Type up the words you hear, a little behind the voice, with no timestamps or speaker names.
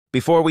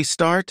Before we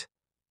start,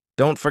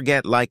 don't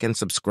forget like and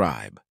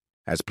subscribe.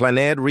 As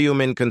Planed,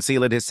 Ryumin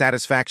concealed his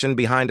satisfaction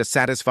behind a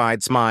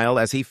satisfied smile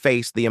as he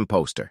faced the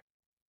imposter.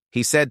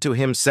 He said to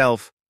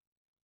himself,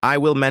 I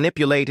will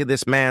manipulate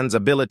this man's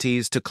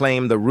abilities to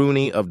claim the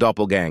rune of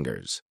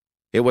doppelgangers.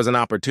 It was an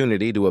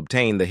opportunity to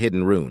obtain the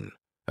hidden rune,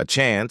 a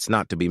chance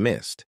not to be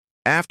missed.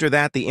 After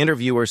that, the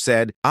interviewer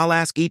said, I'll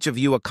ask each of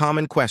you a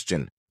common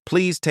question.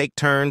 Please take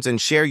turns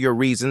and share your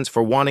reasons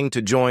for wanting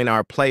to join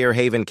our Player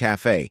Haven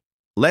Cafe.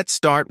 Let's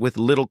start with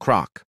Little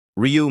Croc.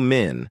 Ryu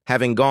Min,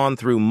 having gone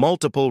through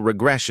multiple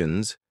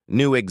regressions,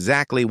 knew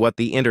exactly what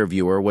the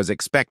interviewer was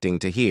expecting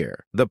to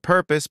hear. The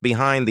purpose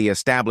behind the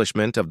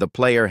establishment of the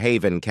Player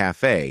Haven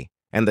Cafe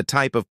and the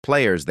type of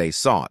players they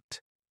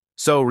sought.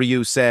 So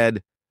Ryu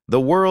said,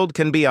 the world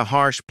can be a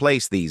harsh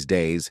place these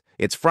days.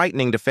 It's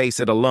frightening to face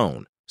it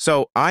alone.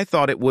 So I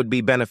thought it would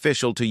be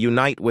beneficial to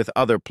unite with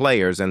other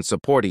players and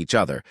support each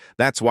other.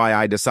 That's why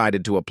I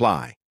decided to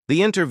apply.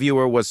 The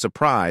interviewer was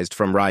surprised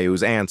from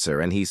Ryu's answer,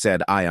 and he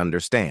said, I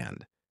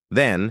understand.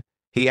 Then,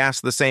 he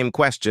asked the same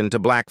question to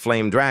Black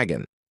Flame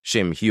Dragon.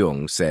 Shim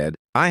Hyung said,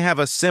 I have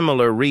a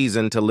similar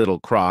reason to Little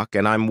Croc,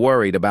 and I'm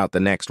worried about the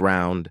next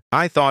round.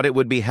 I thought it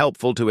would be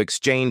helpful to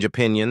exchange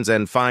opinions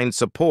and find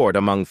support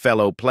among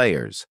fellow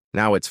players.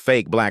 Now it's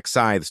fake Black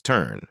Scythe's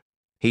turn.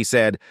 He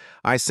said,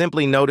 I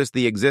simply noticed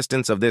the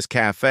existence of this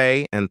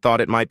cafe and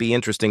thought it might be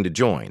interesting to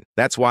join.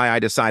 That's why I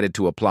decided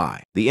to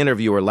apply. The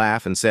interviewer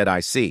laughed and said,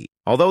 I see.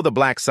 Although the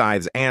Black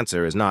Scythe's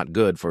answer is not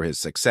good for his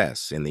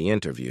success in the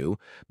interview,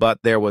 but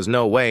there was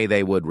no way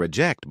they would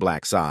reject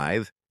Black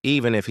Scythe,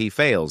 even if he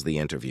fails the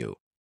interview.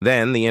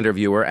 Then the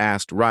interviewer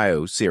asked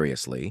Ryu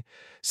seriously,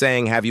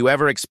 saying, have you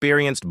ever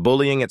experienced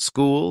bullying at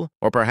school?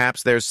 Or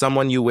perhaps there's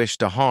someone you wish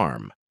to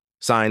harm?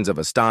 Signs of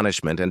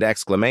astonishment and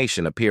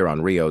exclamation appear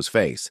on Ryu's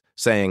face,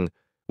 saying,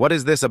 what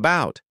is this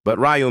about? But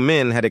Ryu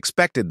Min had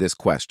expected this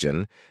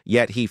question,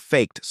 yet he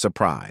faked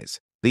surprise.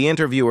 The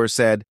interviewer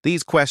said,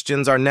 these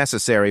questions are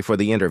necessary for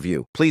the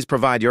interview. Please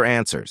provide your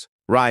answers.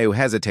 Ryu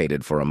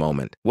hesitated for a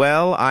moment.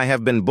 Well, I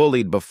have been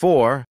bullied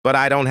before, but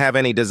I don't have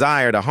any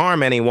desire to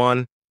harm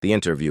anyone, the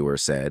interviewer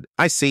said.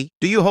 I see.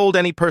 Do you hold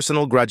any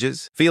personal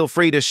grudges? Feel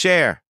free to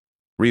share.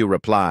 Ryu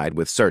replied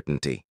with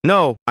certainty.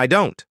 No, I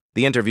don't.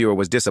 The interviewer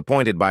was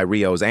disappointed by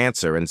Ryu's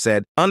answer and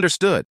said,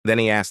 understood. Then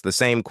he asked the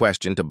same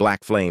question to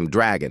Black Flame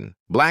Dragon.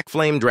 Black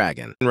Flame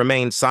Dragon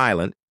remained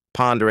silent,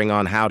 pondering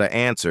on how to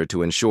answer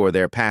to ensure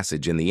their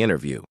passage in the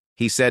interview.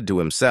 He said to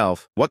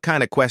himself, what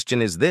kind of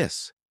question is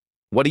this?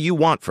 What do you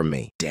want from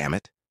me? Damn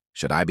it.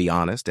 Should I be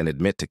honest and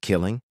admit to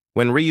killing?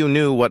 When Ryu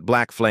knew what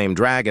Black Flame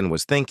Dragon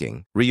was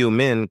thinking, Ryu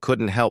Min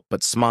couldn't help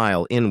but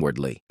smile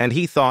inwardly. And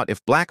he thought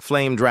if Black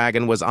Flame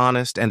Dragon was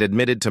honest and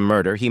admitted to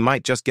murder, he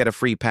might just get a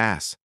free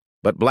pass.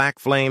 But Black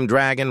Flame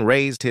Dragon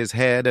raised his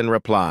head and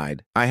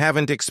replied, I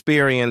haven't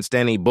experienced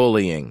any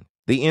bullying.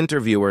 The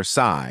interviewer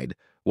sighed,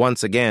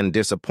 once again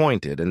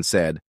disappointed, and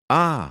said,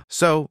 ah,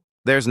 so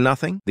there's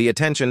nothing? The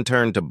attention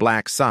turned to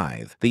Black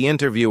Scythe. The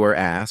interviewer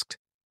asked,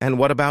 and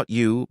what about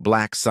you,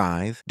 Black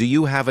Scythe? Do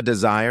you have a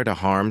desire to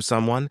harm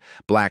someone?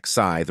 Black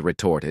Scythe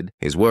retorted,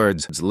 his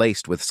words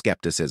laced with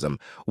skepticism.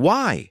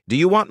 Why? Do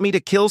you want me to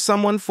kill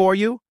someone for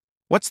you?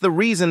 What's the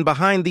reason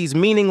behind these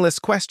meaningless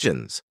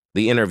questions?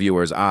 The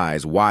interviewer's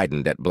eyes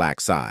widened at Black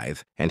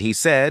Scythe, and he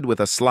said with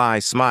a sly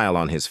smile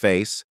on his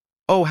face,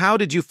 oh, how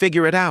did you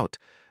figure it out?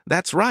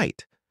 That's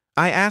right.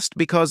 I asked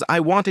because I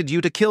wanted you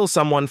to kill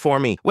someone for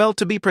me. Well,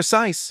 to be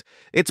precise,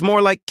 it's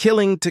more like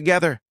killing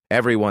together.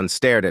 Everyone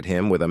stared at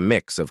him with a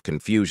mix of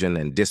confusion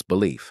and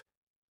disbelief.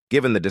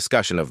 Given the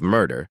discussion of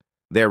murder,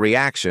 their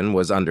reaction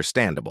was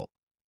understandable.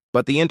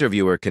 But the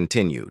interviewer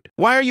continued,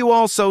 why are you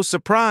all so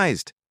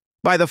surprised?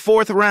 By the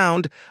fourth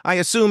round, I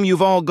assume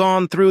you've all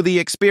gone through the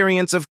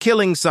experience of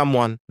killing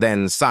someone.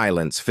 Then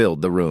silence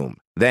filled the room.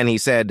 Then he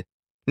said,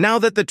 now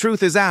that the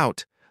truth is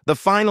out, the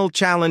final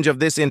challenge of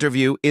this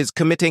interview is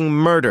committing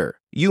murder.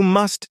 You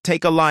must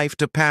take a life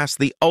to pass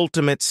the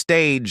ultimate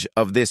stage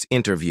of this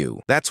interview.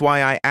 That's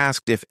why I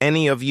asked if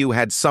any of you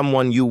had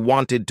someone you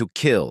wanted to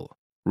kill.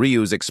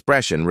 Ryu's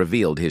expression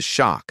revealed his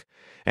shock,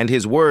 and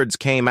his words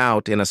came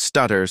out in a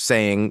stutter,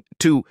 saying,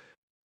 To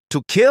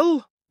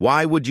kill?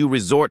 Why would you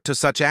resort to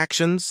such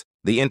actions?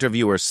 The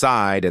interviewer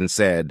sighed and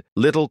said,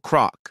 Little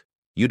Croc,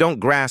 you don't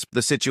grasp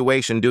the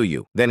situation, do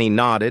you? Then he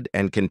nodded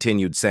and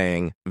continued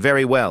saying,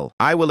 very well,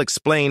 I will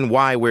explain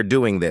why we're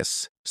doing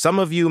this. Some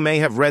of you may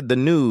have read the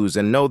news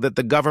and know that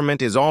the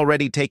government is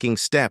already taking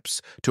steps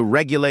to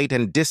regulate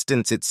and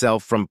distance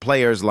itself from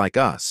players like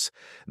us.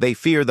 They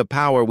fear the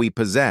power we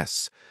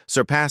possess,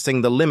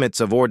 surpassing the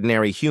limits of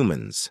ordinary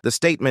humans. The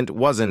statement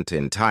wasn't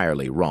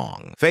entirely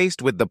wrong.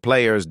 Faced with the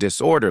players'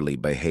 disorderly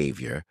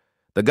behavior,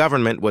 the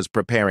government was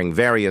preparing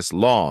various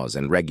laws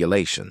and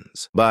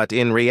regulations. But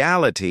in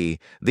reality,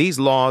 these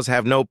laws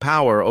have no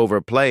power over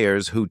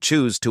players who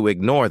choose to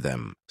ignore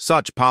them.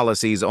 Such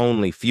policies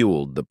only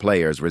fueled the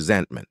players'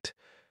 resentment.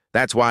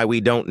 That's why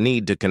we don't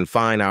need to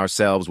confine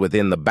ourselves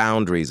within the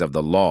boundaries of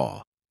the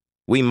law.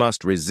 We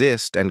must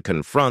resist and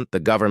confront the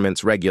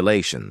government's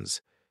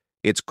regulations.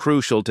 It's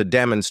crucial to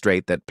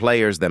demonstrate that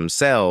players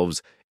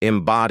themselves,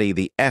 embody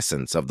the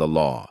essence of the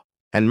law.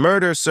 And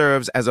murder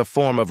serves as a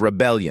form of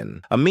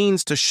rebellion, a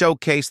means to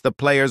showcase the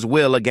player's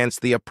will against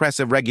the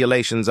oppressive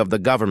regulations of the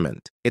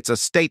government. It's a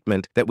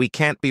statement that we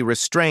can't be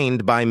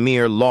restrained by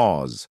mere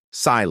laws.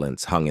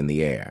 Silence hung in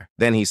the air.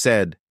 Then he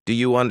said, "Do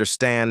you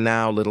understand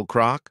now, little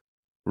croc?"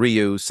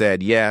 Ryu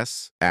said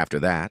yes. After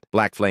that,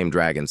 Black Flame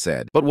Dragon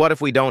said, "But what if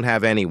we don't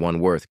have anyone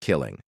worth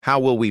killing? How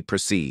will we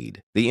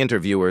proceed?" The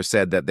interviewer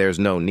said that there's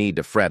no need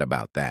to fret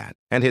about that,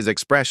 and his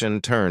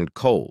expression turned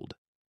cold,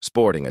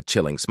 sporting a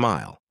chilling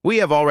smile. "We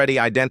have already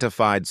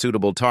identified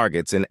suitable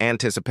targets in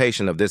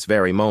anticipation of this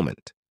very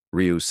moment,"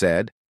 Ryu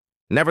said.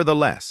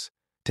 Nevertheless,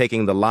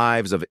 taking the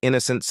lives of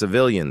innocent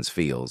civilians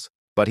feels,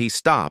 but he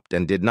stopped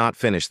and did not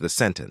finish the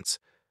sentence.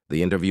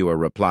 The interviewer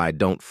replied,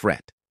 "Don't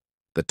fret.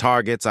 The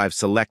targets I've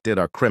selected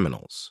are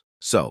criminals,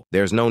 so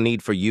there's no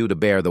need for you to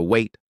bear the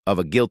weight of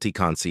a guilty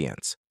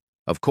conscience.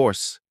 Of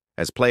course,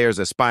 as players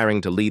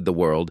aspiring to lead the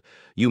world,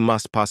 you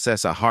must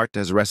possess a heart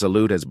as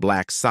resolute as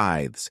black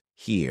scythes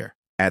here."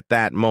 At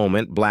that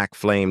moment, Black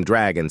Flame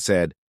Dragon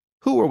said,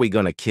 "Who are we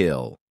gonna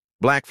kill?"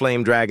 Black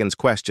Flame Dragon's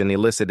question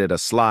elicited a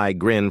sly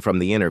grin from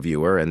the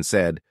interviewer and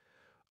said,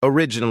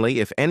 "Originally,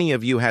 if any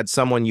of you had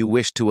someone you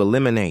wished to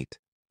eliminate,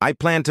 I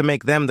planned to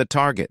make them the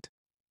target.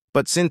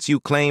 But since you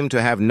claim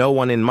to have no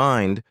one in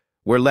mind,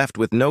 we're left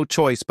with no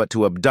choice but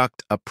to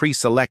abduct a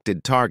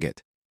pre-selected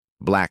target."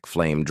 Black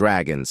Flame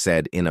Dragon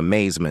said in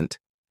amazement,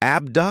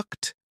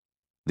 "Abduct?"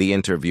 The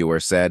interviewer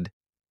said,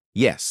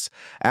 "Yes,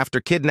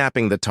 after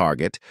kidnapping the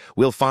target,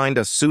 we'll find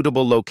a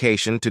suitable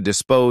location to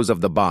dispose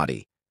of the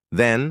body.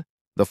 Then,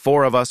 the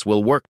four of us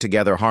will work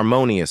together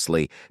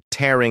harmoniously,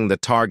 tearing the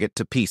target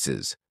to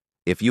pieces.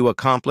 If you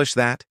accomplish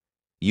that,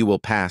 you will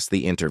pass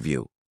the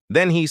interview."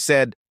 Then he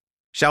said,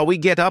 "Shall we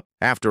get up?"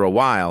 After a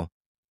while,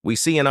 we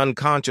see an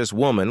unconscious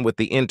woman with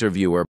the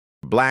interviewer.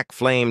 Black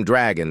Flame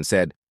Dragon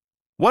said,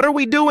 "What are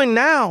we doing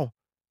now?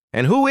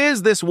 And who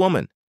is this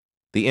woman?"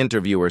 The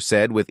interviewer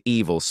said with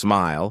evil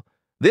smile,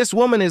 "This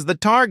woman is the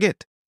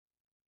target."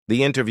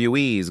 The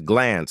interviewees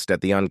glanced at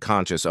the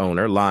unconscious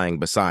owner lying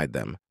beside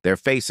them, their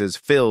faces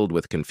filled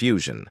with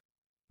confusion.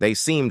 They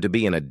seemed to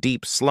be in a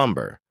deep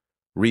slumber.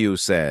 Ryu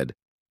said,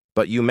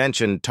 "But you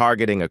mentioned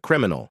targeting a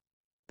criminal."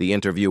 The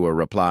interviewer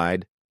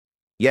replied,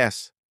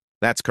 "Yes,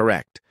 that's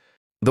correct.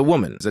 The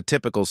woman is a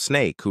typical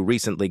snake who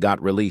recently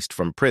got released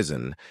from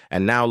prison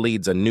and now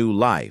leads a new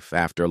life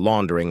after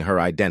laundering her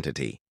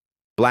identity."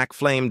 Black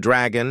Flame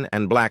Dragon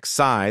and Black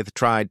Scythe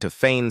tried to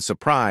feign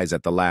surprise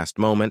at the last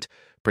moment,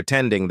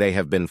 pretending they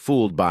have been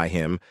fooled by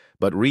him,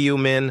 but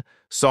Ryu-min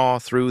saw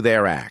through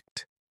their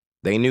act.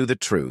 They knew the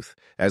truth,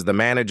 as the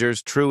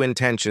manager's true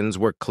intentions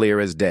were clear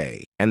as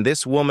day. And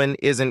this woman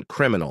isn't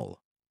criminal.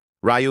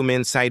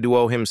 Ryu-min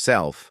Saiduo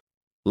himself,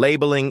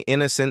 labeling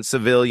innocent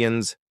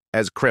civilians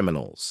as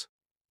criminals.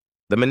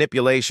 The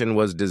manipulation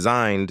was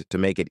designed to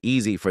make it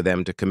easy for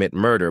them to commit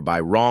murder by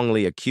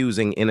wrongly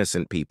accusing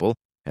innocent people,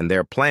 and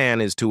their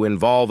plan is to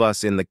involve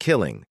us in the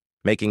killing,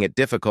 making it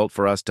difficult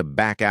for us to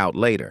back out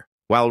later.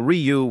 While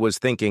Ryu was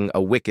thinking,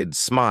 a wicked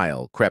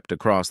smile crept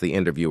across the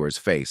interviewer's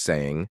face,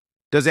 saying,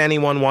 "Does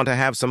anyone want to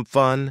have some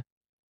fun?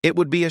 It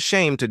would be a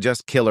shame to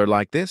just kill her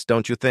like this,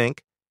 don't you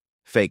think?"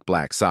 Fake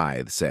Black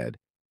Scythe said.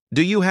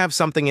 "Do you have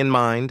something in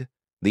mind?"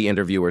 The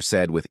interviewer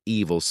said with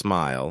evil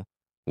smile.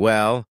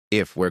 "Well,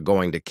 if we're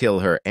going to kill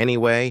her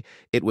anyway,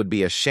 it would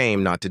be a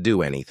shame not to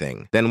do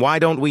anything. Then why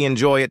don't we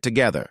enjoy it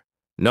together?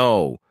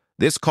 No,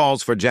 this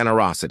calls for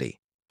generosity.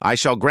 I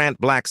shall grant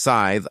Black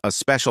Scythe a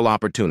special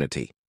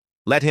opportunity.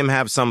 Let him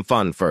have some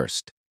fun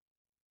first."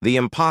 The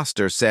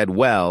imposter said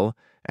well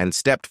and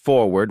stepped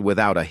forward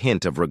without a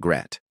hint of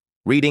regret.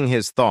 Reading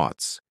his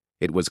thoughts,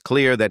 it was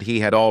clear that he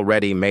had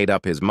already made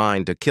up his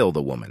mind to kill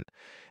the woman,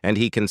 and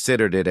he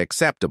considered it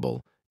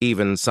acceptable,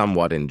 even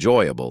somewhat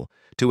enjoyable,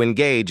 to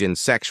engage in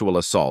sexual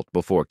assault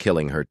before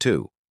killing her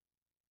too.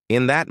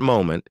 In that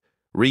moment,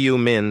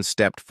 Ryu-min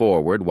stepped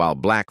forward while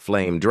Black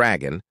Flame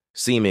Dragon,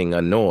 seeming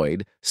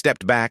annoyed,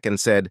 stepped back and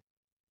said,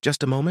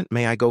 "Just a moment,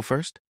 may I go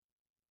first?"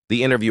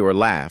 The interviewer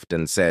laughed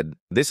and said,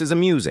 "This is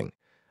amusing.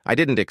 I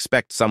didn't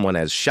expect someone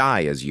as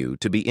shy as you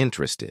to be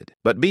interested.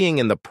 But being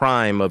in the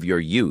prime of your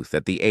youth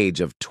at the age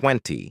of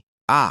 20,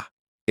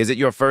 is it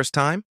your first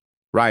time?"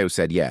 Ryu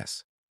said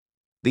yes.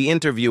 The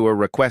interviewer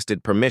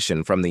requested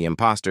permission from the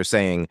imposter,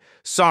 saying,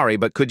 "Sorry,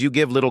 but could you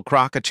give Little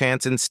Croc a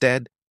chance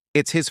instead?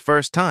 It's his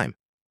first time."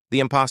 The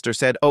imposter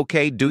said,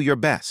 "Okay, do your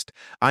best.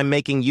 I'm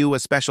making you a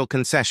special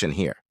concession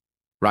here."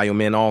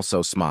 Ryu-min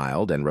also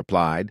smiled and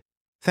replied,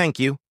 "Thank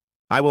you.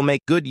 I will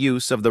make good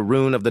use of the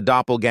rune of the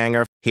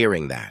doppelganger."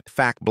 Hearing that,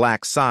 Fat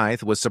Black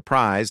Scythe was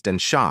surprised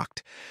and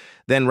shocked.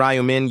 Then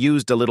Ryu-min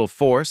used a little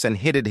force and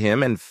hit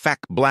him, and Fat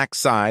Black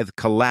Scythe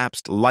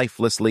collapsed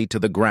lifelessly to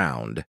the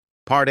ground.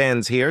 Part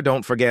ends here.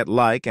 Don't forget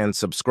like and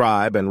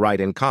subscribe and write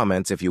in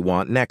comments if you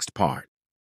want next part.